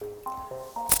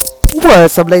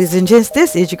What's up, ladies and gents?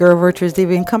 This is your girl, Virtuous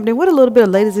Diva and Company, with a little bit of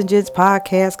ladies and gents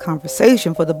podcast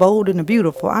conversation for the bold and the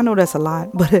beautiful. I know that's a lot,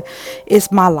 but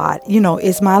it's my lot.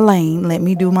 It's my lane. Let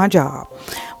me do my job.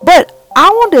 But I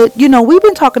want to, we've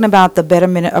been talking about the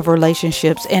betterment of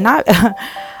relationships, and I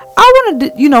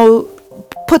wanted to,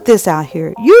 put this out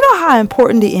here. You know how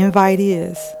important the invite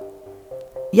is.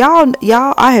 Y'all,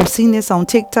 I have seen this on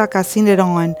TikTok. I've seen it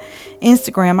on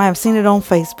Instagram. I have seen it on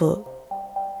Facebook.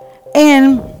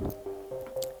 And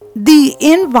the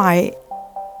invite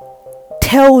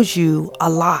tells you a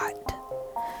lot,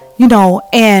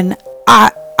 and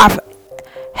I've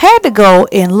had to go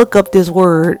and look up this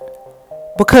word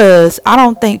because I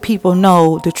don't think people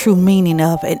know the true meaning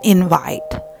of an invite.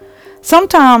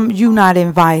 Sometimes you not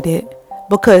invited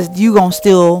because you gonna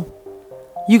steal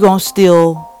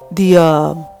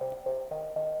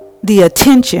the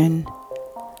attention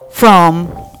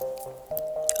from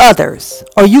others,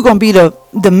 or you gonna be the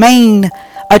main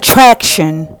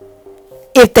attraction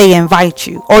if they invite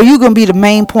you, or you gonna be the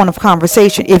main point of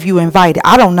conversation if you invite it.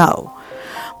 I don't know,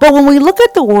 but when we look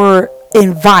at the word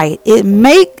invite, it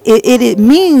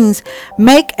means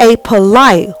make a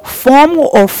polite, formal,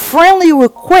 or friendly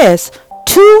request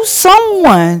to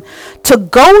someone to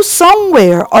go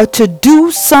somewhere or to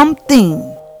do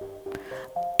something.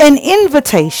 An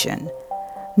invitation.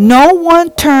 No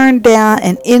one turned down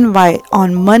an invite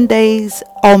on Mondays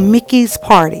or Mickey's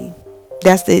party.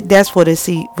 That's what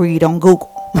it read on Google.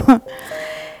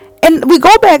 And we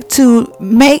go back to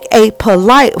make a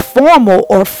polite, formal,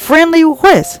 or friendly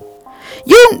request.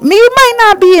 You might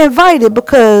not be invited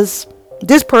because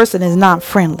this person is not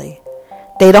friendly.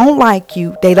 They don't like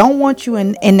you. They don't want you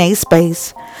in their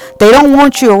space. They don't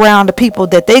want you around the people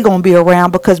that they're going to be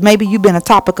around because maybe you've been a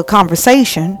topic of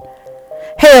conversation.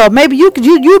 Hell, maybe you've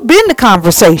been the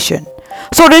conversation.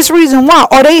 So there's reason why,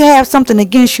 or they have something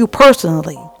against you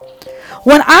personally.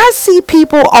 When I see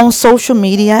people on social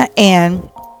media, and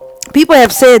people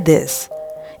have said this,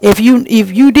 if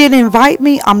you didn't invite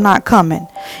me, I'm not coming.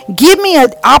 Give me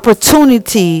an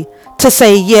opportunity to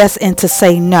say yes and to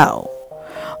say no.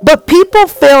 But people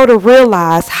fail to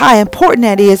realize how important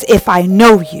that is if I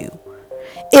know you.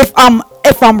 If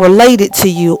I'm related to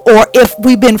you, or if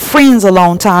we've been friends a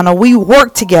long time, or we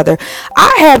work together.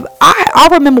 I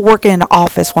remember working in the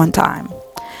office one time,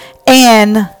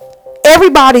 and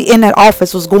everybody in that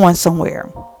office was going somewhere.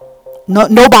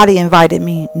 Nobody invited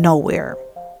me nowhere.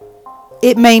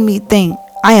 It made me think,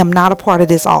 I am not a part of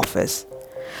this office.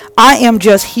 I am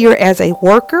just here as a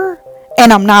worker,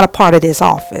 and I'm not a part of this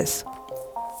office.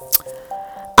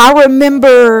 I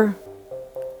remember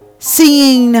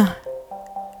seeing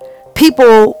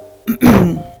people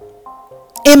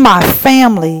in my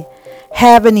family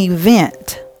have an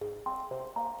event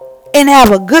and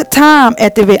have a good time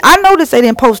at the event. I noticed they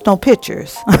didn't post no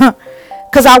pictures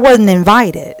because I wasn't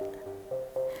invited.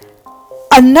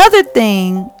 Another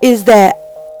thing is that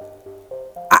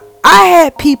I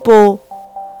had people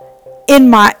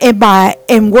in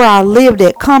where I lived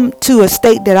at come to a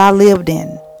state that I lived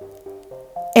in,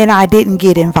 and I didn't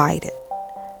get invited.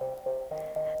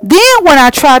 Then when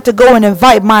I tried to go and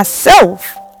invite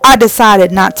myself, I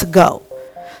decided not to go.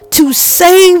 To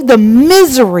save the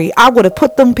misery I would have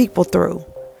put them people through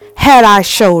had I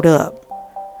showed up.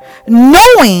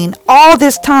 Knowing all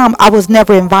this time I was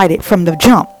never invited from the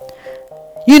jump.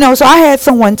 So I had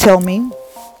someone tell me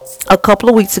a couple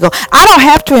of weeks ago, I don't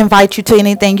have to invite you to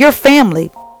anything. You're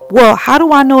family. Well, how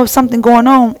do I know if something's going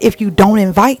on if you don't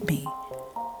invite me?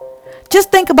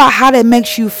 Just think about how that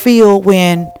makes you feel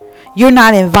when you're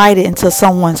not invited into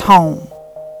someone's home,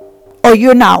 or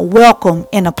you're not welcome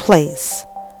in a place.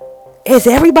 Is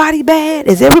everybody bad?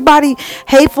 Is everybody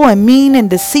hateful and mean and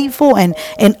deceitful and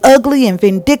ugly and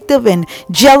vindictive and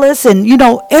jealous? And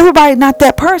everybody not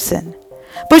that person.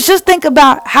 But just think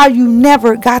about how you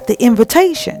never got the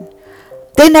invitation.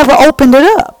 They never opened it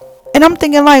up. And I'm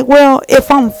thinking like, well,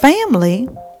 if I'm family,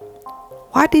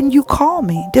 why didn't you call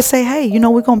me? Just say, hey,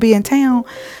 we're going to be in town.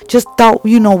 Just thought,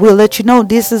 we'll let you know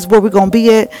this is where we're going to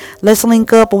be at. Let's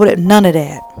link up or whatever. None of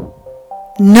that.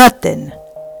 Nothing.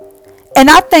 And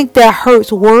I think that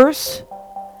hurts worse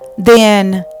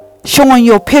than showing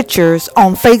your pictures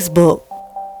on Facebook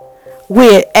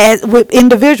with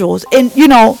individuals.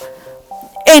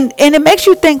 And, and it makes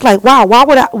you think like, wow,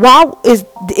 why is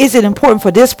it important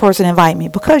for this person to invite me?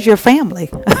 Because you're family.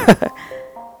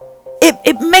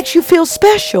 It makes you feel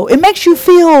special. It makes you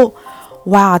feel,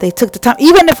 wow, they took the time.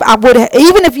 Even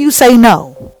if you say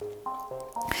no,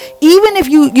 Even if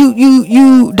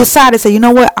you decide to say, you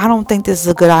know what, I don't think this is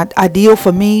a good ideal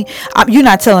for me. You're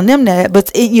not telling them that,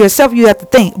 but in yourself, you have to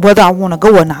think whether I want to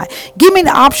go or not. Give me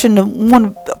the option to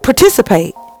want to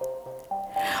participate.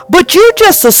 But you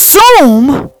just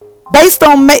assume based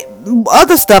on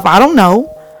other stuff. I don't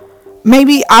know.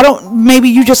 Maybe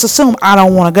you just assume I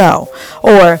don't want to go,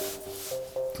 or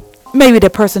maybe the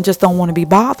person just don't want to be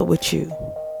bothered with you.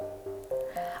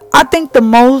 I think the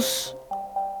most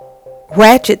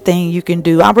ratchet thing you can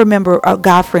do, I remember a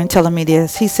guy friend telling me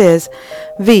this. He says,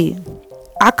 V,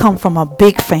 I come from a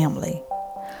big family,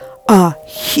 a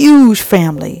huge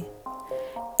family,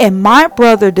 and my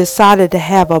brother decided to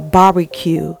have a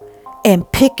barbecue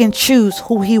and pick and choose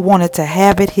who he wanted to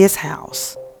have at his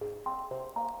house.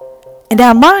 And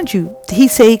now, mind you, he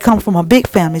said he comes from a big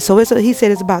family. So he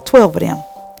said it's about 12 of them.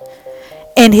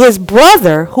 And his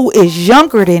brother, who is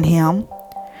younger than him,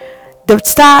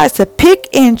 decides to pick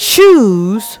and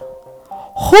choose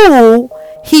who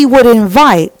he would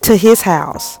invite to his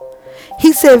house.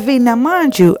 He said, V, now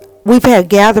mind you, we've had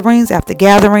gatherings after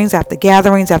gatherings after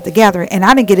gatherings after gathering, and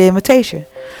I didn't get an invitation.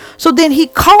 So then he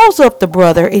calls up the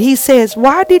brother and he says,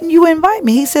 why didn't you invite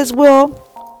me? He says, well,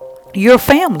 you're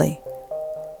family.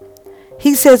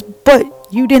 He says, but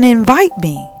you didn't invite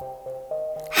me.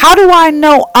 How do I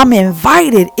know I'm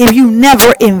invited if you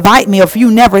never invite me or if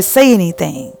you never say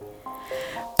anything?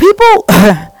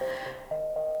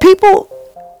 People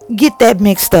get that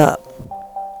mixed up.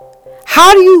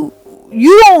 How do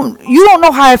you don't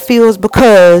know how it feels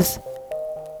because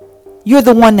you're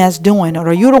the one that's doing it,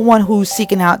 or you're the one who's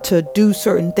seeking out to do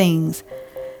certain things.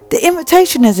 The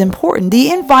invitation is important.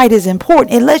 The invite is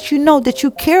important. It lets you know that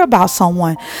you care about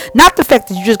someone. Not the fact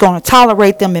that you're just going to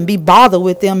tolerate them and be bothered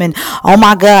with them and, oh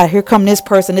my God, here come this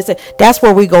person. That's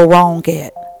where we go wrong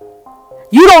at.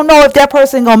 You don't know if that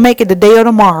person going to make it today or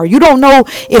tomorrow. You don't know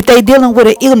if they're dealing with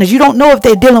an illness. You don't know if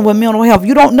they're dealing with mental health.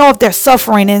 You don't know if they're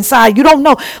suffering inside. You don't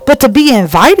know. But to be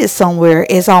invited somewhere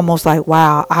is almost like,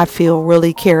 wow, I feel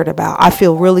really cared about. I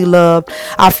feel really loved.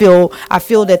 I feel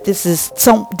that this is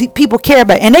some people care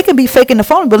about. And they can be faking the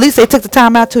phone, but at least they took the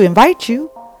time out to invite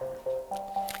you.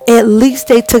 At least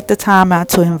they took the time out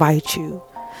to invite you.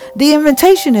 The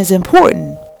invitation is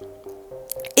important.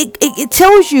 It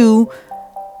tells you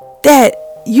that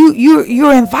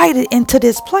you're invited into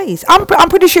this place. I'm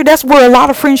pretty sure that's where a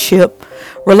lot of friendship,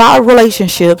 a lot of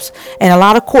relationships, and a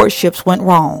lot of courtships went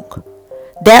wrong.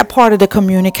 That part of the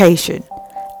communication.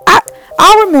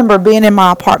 I remember being in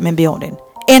my apartment building,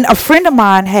 and a friend of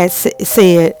mine had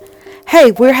said,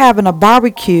 "Hey, we're having a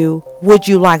barbecue. Would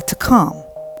you like to come?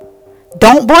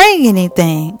 Don't bring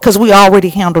anything because we already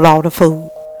handled all the food."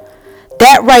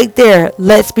 That right there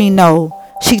lets me know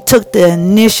she took the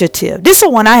initiative. This is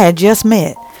one I had just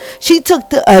met. She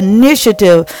took the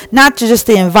initiative not to just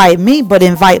to invite me, but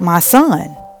invite my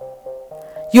son.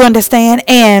 You understand?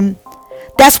 And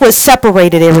that's what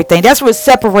separated everything. That's what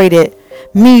separated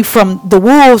me from the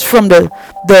wolves, from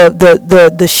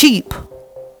the sheep.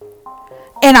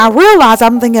 And I realized,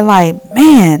 I'm thinking like,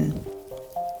 man,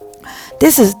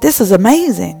 this is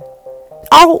amazing.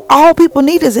 All people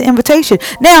need is an invitation.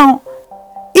 Now,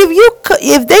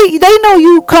 if they know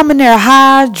you coming there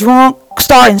high, drunk,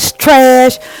 starting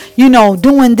trash,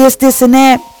 doing this and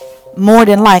that, more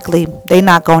than likely they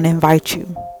not gonna invite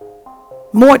you.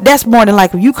 That's more than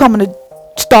likely. You coming to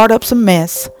start up some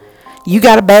mess. You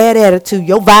got a bad attitude.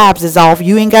 Your vibes is off.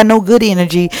 You ain't got no good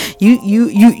energy.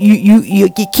 Your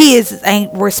kids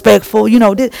ain't respectful.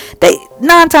 They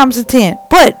 9 times out of 10.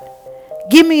 But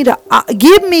give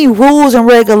me rules and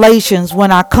regulations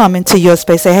when I come into your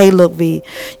space. Say, hey, look, V,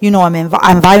 I'm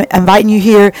inviting you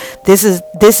here. This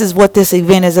is what this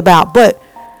event is about. But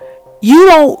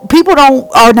people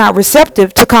are not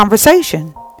receptive to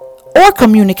conversation or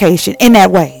communication in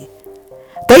that way.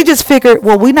 They just figured,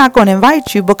 well, we're not going to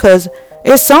invite you because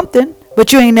it's something,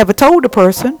 but you ain't never told the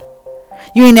person.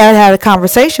 You ain't never had a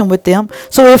conversation with them.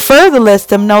 So it further lets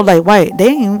them know, like, wait, they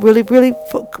ain't really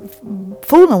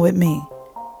fooling with me.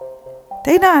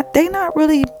 They not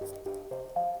really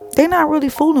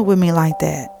fooling with me like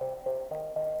that.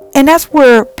 And that's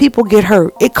where people get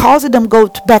hurt. It causes them go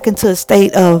back into a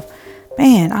state of,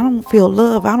 man, I don't feel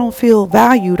love. I don't feel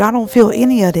valued. I don't feel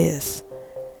any of this.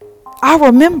 I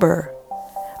remember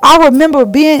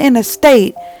being in a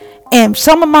state, and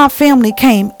some of my family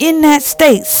came in that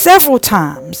state several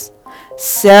times.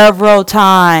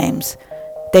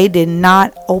 They did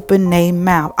not open their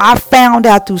mouth. I found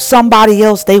out through somebody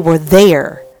else they were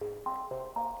there,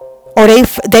 or they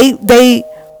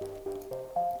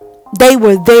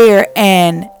were there,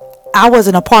 and I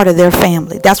wasn't a part of their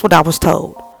family. That's what I was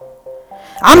told.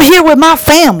 I'm here with my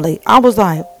family. I was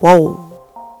like, whoa.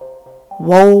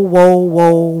 Whoa, whoa,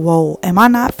 whoa, whoa. Am I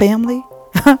not family?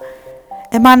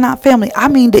 Am I not family? I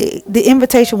mean, the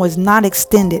invitation was not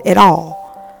extended at all.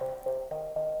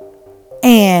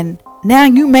 And now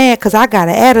you mad because I got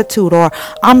an attitude or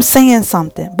I'm saying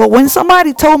something. But when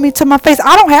somebody told me to my face,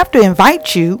 I don't have to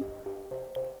invite you,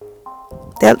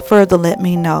 that further let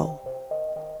me know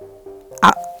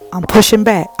I'm pushing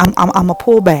back. I'm a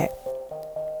pull back.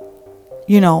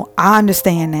 I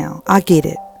understand now. I get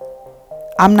it.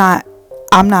 I'm not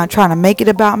trying to make it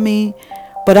about me,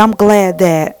 but I'm glad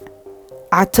that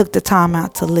I took the time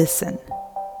out to listen.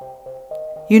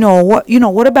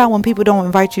 What about when people don't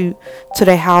invite you to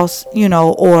their house,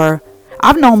 or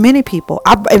I've known many people.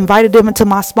 I've invited them into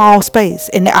my small space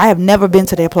and I have never been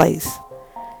to their place.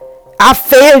 I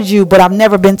fed you, but I've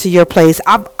never been to your place.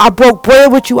 I broke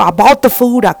bread with you. I bought the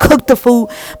food. I cooked the food,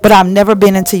 but I've never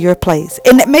been into your place.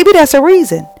 And maybe that's a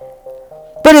reason.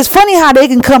 But it's funny how they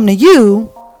can come to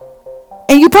you,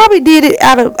 and you probably did it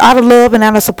out of love and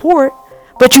out of support,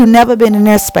 but you've never been in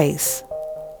their space.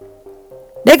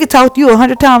 They could talk to you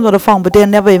 100 times on the phone, but they'll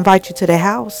never invite you to their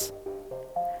house.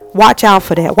 Watch out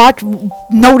for that.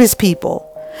 Notice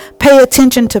people. Pay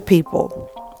attention to people.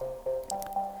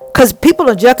 Because people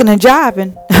are jucking and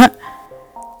jiving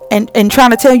and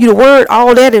trying to tell you the word,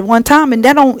 all that at one time, and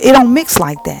it don't mix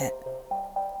like that.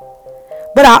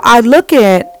 But I look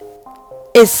at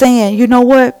it saying, you know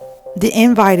what? The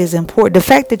invite is important. The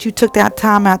fact that you took that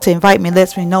time out to invite me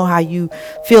lets me know how you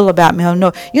feel about me.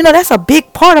 That's a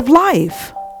big part of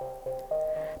life.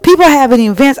 People having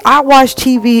events. I watch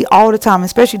TV all the time,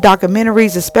 especially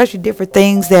documentaries, especially different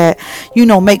things that,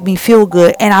 make me feel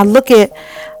good. And I look at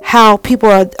how people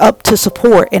are up to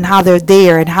support and how they're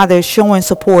there and how they're showing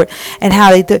support and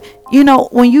how they do.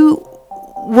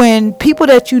 When people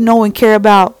that you know and care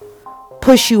about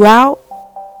push you out,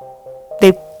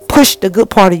 they push the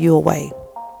good part of you away.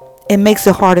 It makes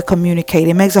it hard to communicate.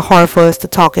 It makes it hard for us to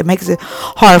talk. It makes it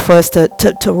hard for us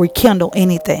to rekindle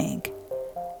anything.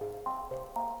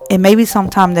 And maybe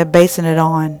sometimes they're basing it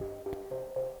on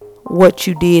what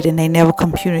you did and they never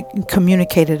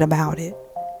communicated about it.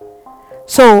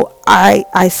 So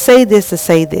I say this to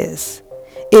say this.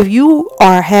 If you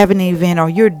are having an event or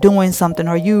you're doing something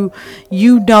or you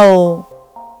know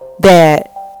that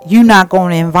you're not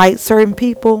going to invite certain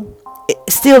people,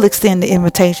 still extend the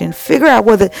invitation.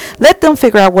 Let them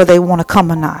figure out whether they want to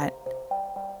come or not.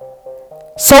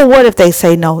 So what if they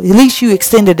say no? At least you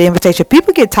extended the invitation.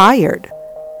 People get tired.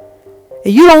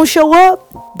 If you don't show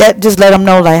up, that just let them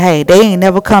know, like, hey, they ain't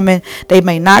never coming. They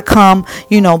may not come,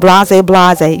 blase.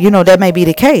 That may be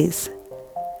the case.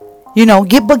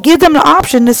 But give them the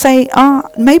option to say,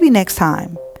 maybe next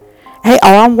time. Hey,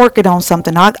 I'm working on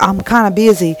something. I'm kind of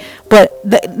busy, but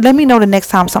let me know the next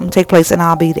time something take place and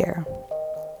I'll be there.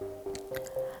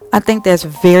 I think that's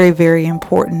very, very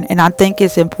important. And I think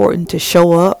it's important to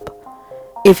show up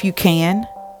if you can.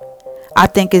 I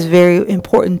think it's very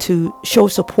important to show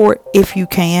support if you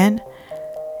can.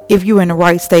 If you're in the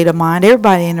right state of mind.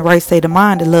 Everybody in the right state of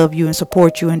mind to love you and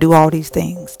support you and do all these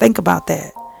things. Think about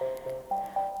that.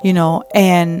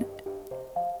 And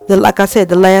like I said,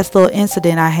 the last little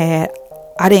incident I had,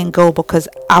 I didn't go because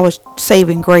I was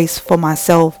saving grace for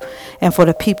myself and for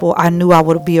the people I knew I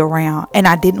would be around. And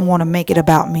I didn't want to make it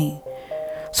about me.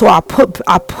 So I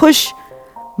push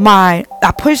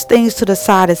things to the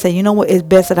side and say, you know what, it's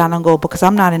best that I don't go because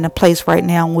I'm not in a place right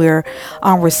now where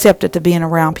I'm receptive to being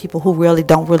around people who really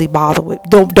don't really bother with,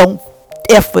 don't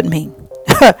F with me.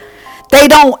 They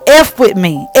don't F with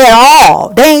me at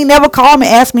all. They ain't never called me,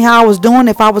 asked me how I was doing,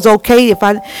 if I was okay,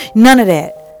 none of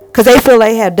that. Because they feel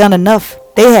they had done enough.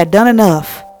 They had done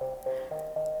enough.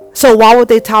 So why would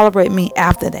they tolerate me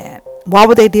after that? Why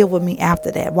would they deal with me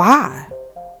after that? Why?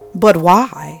 But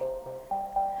why?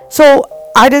 So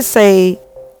I just say,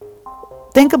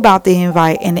 think about the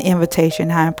invite and the invitation,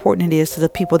 how important it is to the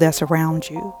people that's around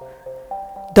you.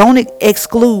 Don't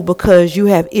exclude because you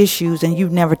have issues and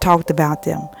you've never talked about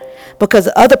them. Because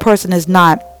the other person doesn't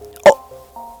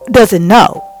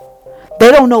know.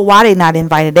 They don't know why they're not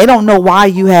invited. They don't know why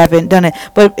you haven't done it.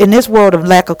 But in this world of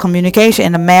lack of communication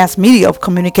and the mass media of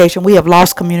communication, we have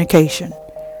lost communication.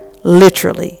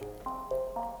 Literally.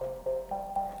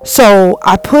 So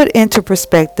I put into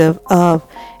perspective of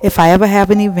if I ever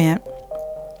have an event,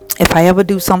 if I ever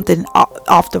do something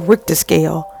off the Richter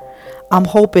scale, I'm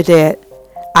hoping that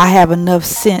I have enough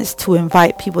sense to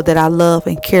invite people that I love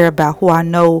and care about, who I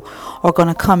know are going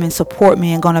to come and support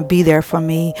me and going to be there for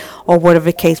me, or whatever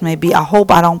the case may be. I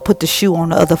hope I don't put the shoe on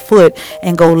the other foot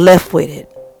and go left with it,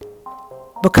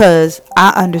 because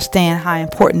I understand how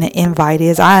important the invite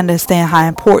is. I understand how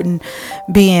important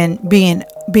being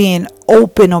being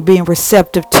open or being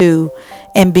receptive to,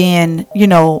 and being,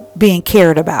 being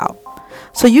cared about.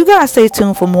 So you guys stay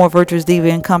tuned for more Virtuous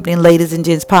Diva and Company Ladies and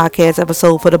Gents podcast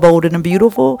episode for the bold and the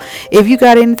beautiful. If you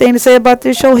got anything to say about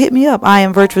this show, hit me up. I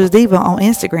am Virtuous Diva on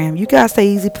Instagram. You guys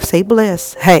stay easy, stay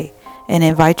blessed. Hey, and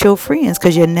invite your friends,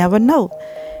 because you never know.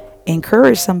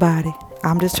 Encourage somebody.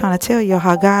 I'm just trying to tell you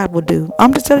how God would do.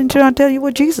 I'm just trying to tell you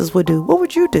what Jesus would do. What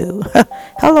would you do?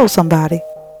 Hello, somebody.